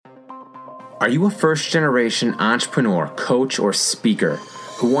Are you a first-generation entrepreneur, coach, or speaker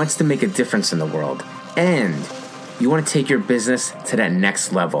who wants to make a difference in the world? And you want to take your business to that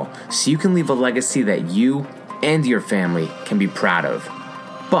next level so you can leave a legacy that you and your family can be proud of.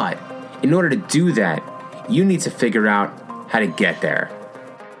 But in order to do that, you need to figure out how to get there.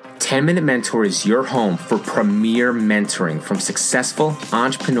 10 Minute Mentor is your home for premier mentoring from successful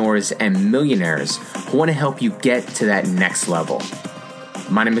entrepreneurs and millionaires who want to help you get to that next level.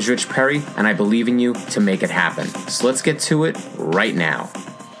 My name is Rich Perry, and I believe in you to make it happen. So let's get to it right now.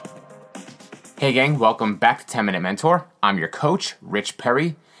 Hey gang, welcome back to 10 Minute Mentor. I'm your coach, Rich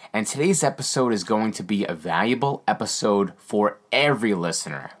Perry, and today's episode is going to be a valuable episode for every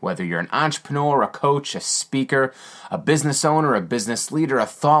listener, whether you're an entrepreneur, a coach, a speaker, a business owner, a business leader, a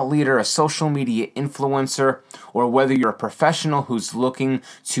thought leader, a social media influencer, or whether you're a professional who's looking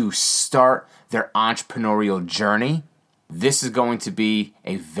to start their entrepreneurial journey. This is going to be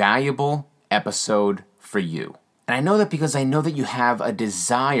a valuable episode for you. And I know that because I know that you have a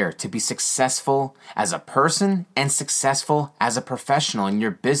desire to be successful as a person and successful as a professional in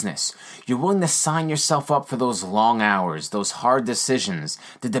your business. You're willing to sign yourself up for those long hours, those hard decisions,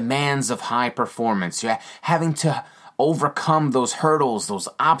 the demands of high performance. You're having to overcome those hurdles, those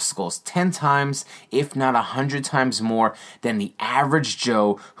obstacles 10 times, if not 100 times more than the average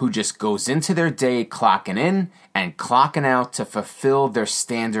Joe who just goes into their day clocking in and clocking out to fulfill their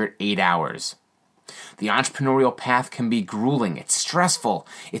standard 8 hours. The entrepreneurial path can be grueling, it's stressful,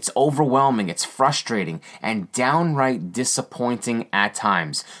 it's overwhelming, it's frustrating, and downright disappointing at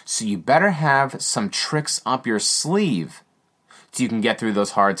times. So you better have some tricks up your sleeve so you can get through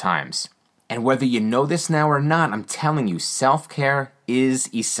those hard times. And whether you know this now or not, I'm telling you, self-care is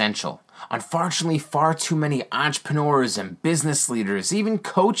essential. Unfortunately, far too many entrepreneurs and business leaders, even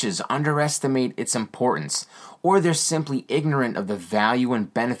coaches, underestimate its importance, or they're simply ignorant of the value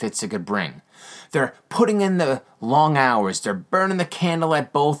and benefits it could bring. They're putting in the long hours, they're burning the candle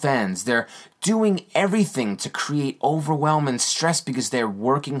at both ends, they're doing everything to create overwhelm and stress because they're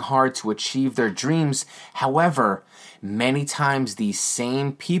working hard to achieve their dreams. However, many times these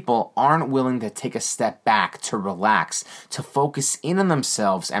same people aren't willing to take a step back, to relax, to focus in on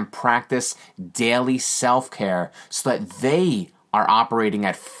themselves and practice daily self-care so that they are operating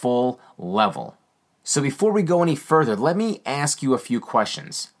at full level. So before we go any further, let me ask you a few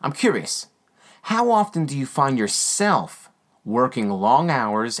questions. I'm curious. How often do you find yourself working long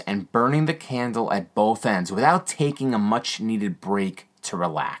hours and burning the candle at both ends without taking a much-needed break to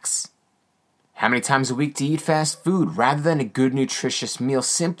relax? How many times a week do you eat fast food rather than a good nutritious meal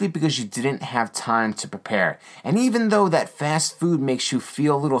simply because you didn't have time to prepare? And even though that fast food makes you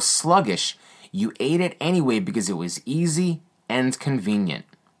feel a little sluggish, you ate it anyway because it was easy and convenient.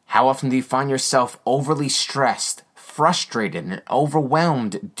 How often do you find yourself overly stressed, frustrated, and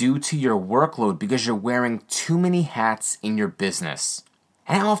overwhelmed due to your workload because you're wearing too many hats in your business?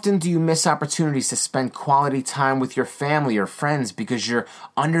 And how often do you miss opportunities to spend quality time with your family or friends because you're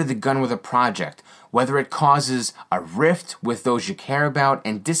under the gun with a project, whether it causes a rift with those you care about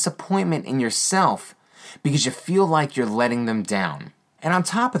and disappointment in yourself because you feel like you're letting them down? And on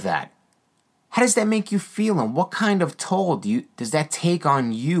top of that, how does that make you feel, and what kind of toll does that take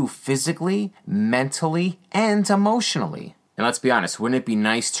on you physically, mentally, and emotionally? And let's be honest, wouldn't it be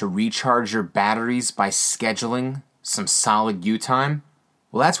nice to recharge your batteries by scheduling some solid you time?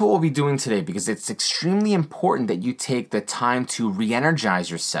 Well, that's what we'll be doing today because it's extremely important that you take the time to re-energize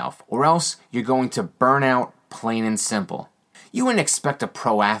yourself, or else you're going to burn out, plain and simple. You wouldn't expect a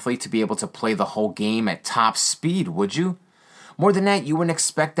pro athlete to be able to play the whole game at top speed, would you? More than that, you wouldn't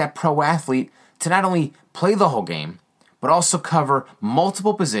expect that pro athlete to not only play the whole game, but also cover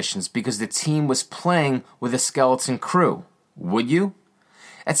multiple positions because the team was playing with a skeleton crew. Would you?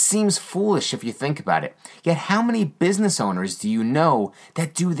 That seems foolish if you think about it. Yet how many business owners do you know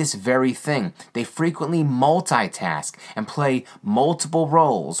that do this very thing? They frequently multitask and play multiple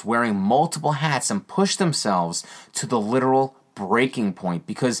roles, wearing multiple hats, and push themselves to the literal breaking point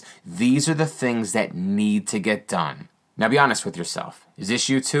because these are the things that need to get done. Now be honest with yourself. Is this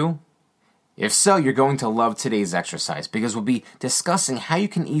you too? If so, you're going to love today's exercise because we'll be discussing how you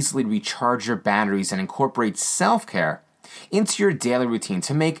can easily recharge your batteries and incorporate self-care into your daily routine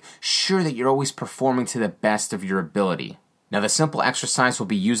to make sure that you're always performing to the best of your ability. Now, the simple exercise we'll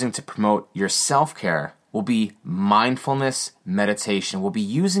be using to promote your self-care will be mindfulness meditation. We'll be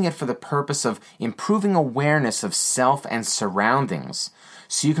using it for the purpose of improving awareness of self and surroundings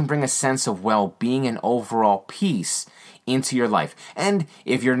so you can bring a sense of well-being and overall peace into your life. And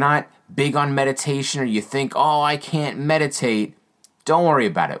if you're not big on meditation or you think, oh, I can't meditate, don't worry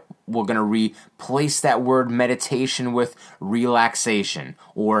about it. we're going to replace that word meditation with relaxation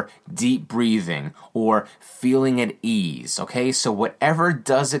or deep breathing or feeling at ease, okay? So whatever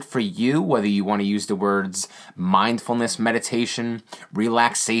does it for you, whether you want to use the words mindfulness meditation,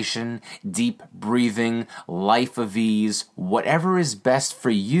 relaxation, deep breathing, life of ease, whatever is best for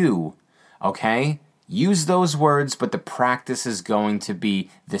you, okay? Use those words, but the practice is going to be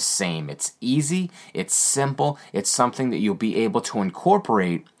the same. It's easy, it's simple, it's something that you'll be able to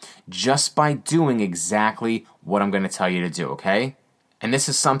incorporate just by doing exactly what I'm going to tell you to do, okay? And this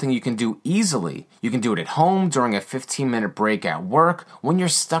is something you can do easily. You can do it at home during a 15-minute break at work when you're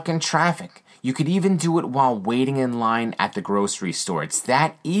stuck in traffic. You could even do it while waiting in line at the grocery store. It's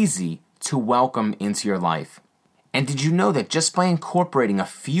that easy to welcome into your life. And did you know that just by incorporating a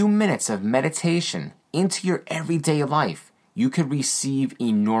few minutes of meditation into your everyday life, you could receive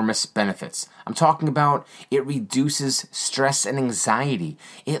enormous benefits? I'm talking about it reduces stress and anxiety,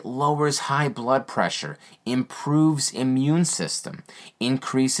 it lowers high blood pressure, improves immune system,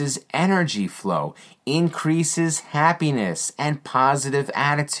 increases energy flow, increases happiness and positive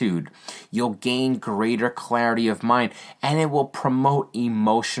attitude. You'll gain greater clarity of mind, and it will promote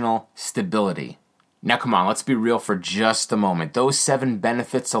emotional stability. Now come on, let's be real for just a moment. Those 7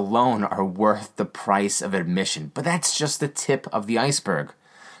 benefits alone are worth the price of admission, but that's just the tip of the iceberg.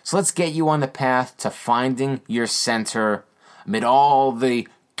 So let's get you on the path to finding your center amid all the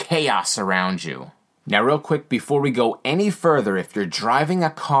chaos around you. Now real quick, before we go any further, if you're driving a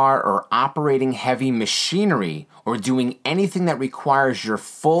car or operating heavy machinery or doing anything that requires your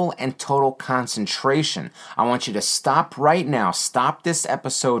full and total concentration, I want you to stop right now, stop this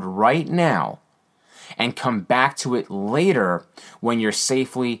episode right now, and come back to it later when you're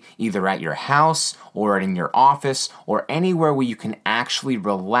safely either at your house or in your office or anywhere where you can actually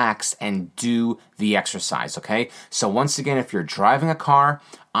relax and do the exercise, okay? So once again, if you're driving a car,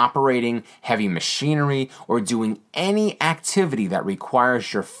 operating heavy machinery, or doing any activity that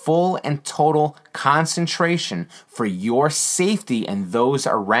requires your full and total concentration for your safety and those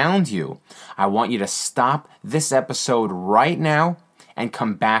around you, I want you to stop this episode right now and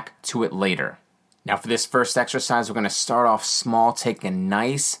come back to it later. Now for this first exercise, we're going to start off small, take a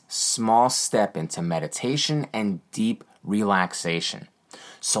nice small step into meditation and deep relaxation.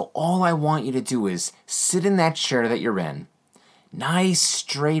 So all I want you to do is sit in that chair that you're in, nice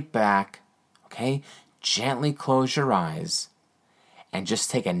straight back, okay? Gently close your eyes and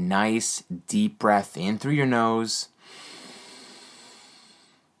just take a nice deep breath in through your nose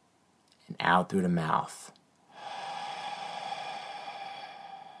and out through the mouth.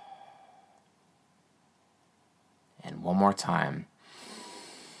 And one more time.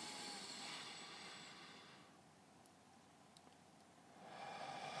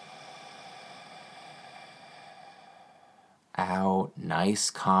 Out,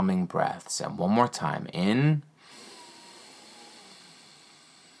 nice calming breaths. And one more time. In.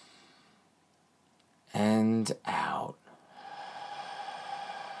 And out.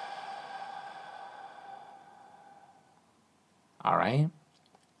 All right?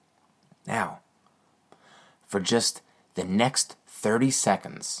 Now, for just the next 30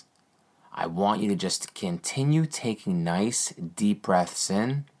 seconds, I want you to just continue taking nice deep breaths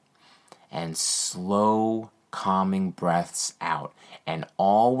in and slow calming breaths out. And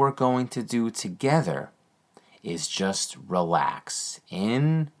all we're going to do together is just relax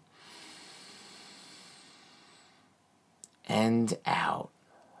in and out.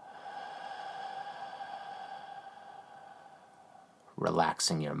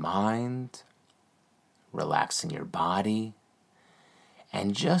 Relaxing your mind, relaxing your body,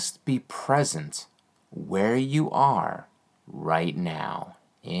 and just be present where you are right now.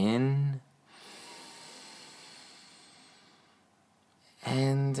 In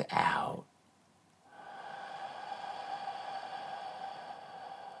and out.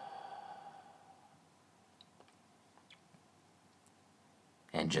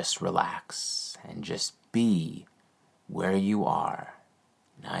 And just relax and just be where you are.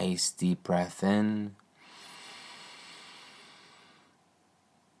 Nice deep breath in.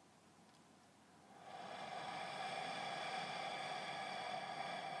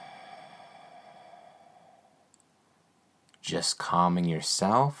 Just calming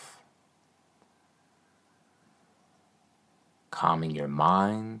yourself, calming your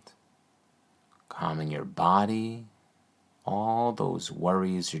mind, calming your body. All those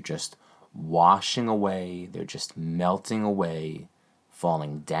worries are just washing away. They're just melting away,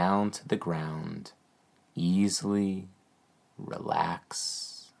 falling down to the ground. Easily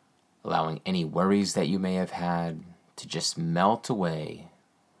relax, allowing any worries that you may have had to just melt away,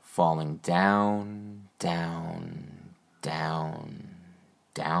 falling down, down, down,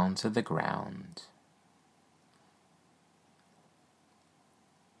 down to the ground.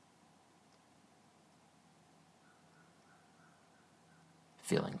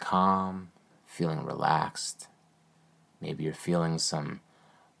 Feeling calm, feeling relaxed. Maybe you're feeling some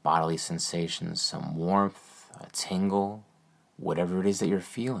bodily sensations, some warmth, a tingle, whatever it is that you're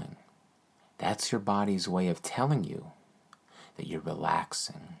feeling. That's your body's way of telling you that you're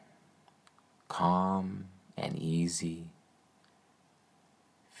relaxing, calm and easy,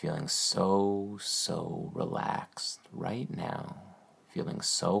 feeling so relaxed right now, feeling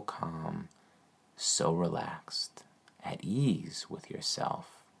so calm, so relaxed, at ease with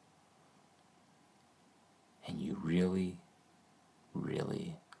yourself. And you really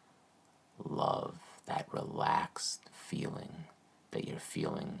love that relaxed feeling that you're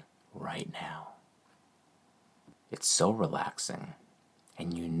feeling right now. It's so relaxing,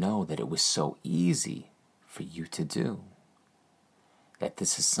 and you know that it was so easy for you to do, that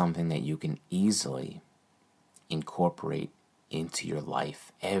this is something that you can easily incorporate into your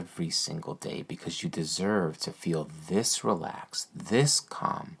life every single day, because you deserve to feel this relaxed, this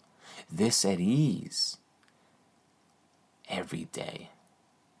calm, this at ease every day.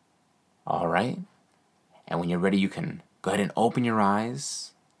 All right? And when you're ready, you can go ahead and open your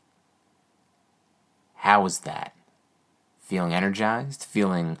eyes. How was that? Feeling energized,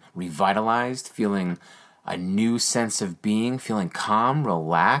 feeling revitalized, feeling a new sense of being, feeling calm,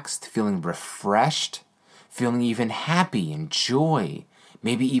 relaxed, feeling refreshed, feeling even happy and joy,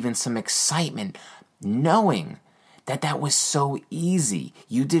 maybe even some excitement, knowing that was so easy.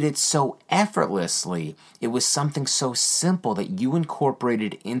 You did it so effortlessly. It was something so simple that you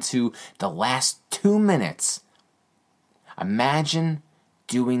incorporated into the last 2 minutes. Imagine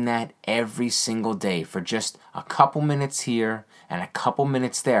doing that every single day for just a couple minutes here and a couple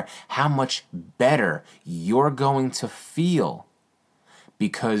minutes there. How much better you're going to feel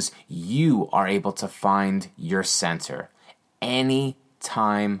because you are able to find your center any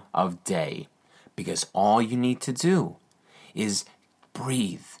time of day. Because all you need to do is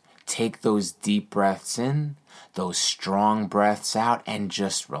breathe. Take those deep breaths in, those strong breaths out, and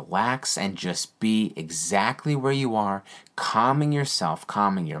just relax and just be exactly where you are, calming yourself,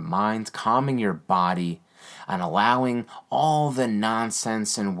 calming your mind, calming your body, and allowing all the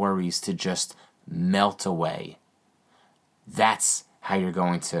nonsense and worries to just melt away. That's how you're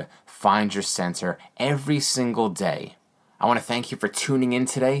going to find your center every single day. I want to thank you for tuning in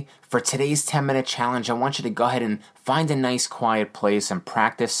today. For today's 10-minute challenge, I want you to go ahead and find a nice quiet place and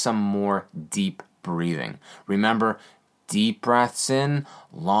practice some more deep breathing. Remember, deep breaths in,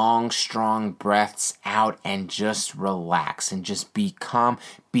 long, strong breaths out, and just relax and just be calm.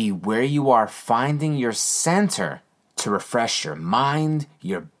 Be where you are, finding your center to refresh your mind,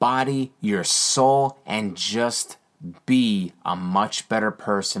 your body, your soul, and just be a much better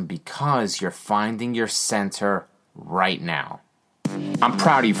person because you're finding your center right now. I'm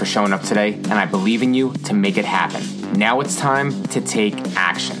proud of you for showing up today, and I believe in you to make it happen. Now it's time to take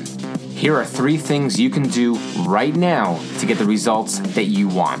action. Here are 3 things you can do right now to get the results that you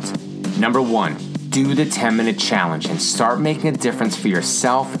want. Number 1, do the 10-minute challenge and start making a difference for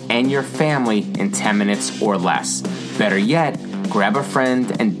yourself and your family in 10 minutes or less. Better yet, grab a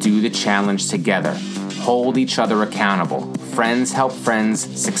friend and do the challenge together. Hold each other accountable. Friends help friends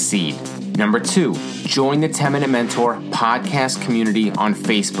succeed. Number 2, join the 10-Minute Mentor podcast community on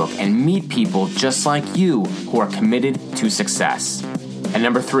Facebook and meet people just like you who are committed to success. And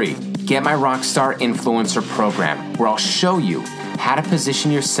number 3, get my Rockstar Influencer program where I'll show you how to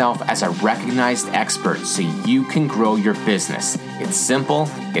position yourself as a recognized expert so you can grow your business. It's simple,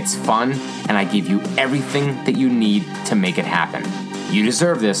 it's fun, and I give you everything that you need to make it happen. You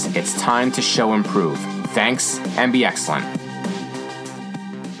deserve this. It's time to show improve. Thanks, and be excellent.